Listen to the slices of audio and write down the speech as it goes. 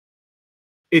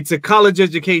it's a college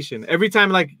education. Every time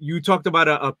like you talked about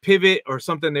a pivot or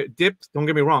something that dips, don't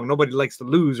get me wrong, nobody likes to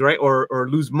lose, right? Or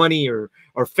lose money or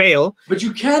fail. But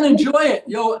you can enjoy it.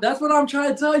 Yo, that's what I'm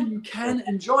trying to tell you. You can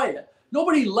enjoy it.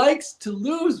 Nobody likes to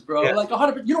lose, bro. Yeah. Like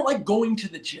 100%. You don't like going to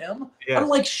the gym. Yeah. I don't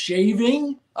like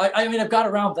shaving. I mean, I've got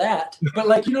around that. But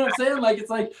like, you know what I'm saying? Like, it's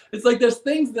like there's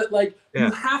things that like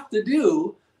you have to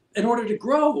do in order to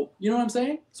grow. You know what I'm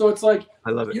saying? So it's like,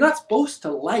 I love it. You're not supposed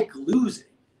to like losing.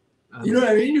 You know what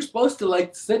I mean? You're supposed to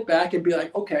like sit back and be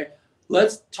like, okay,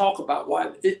 let's talk about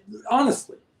why.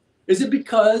 Honestly, is it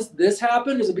because this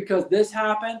happened? Is it because this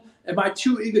happened? Am I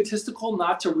too egotistical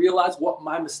not to realize what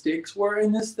my mistakes were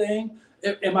in this thing?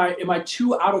 Am I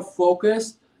too out of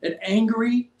focus and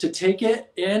angry to take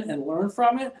it in and learn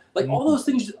from it? Like all those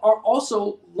things are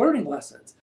also learning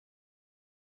lessons.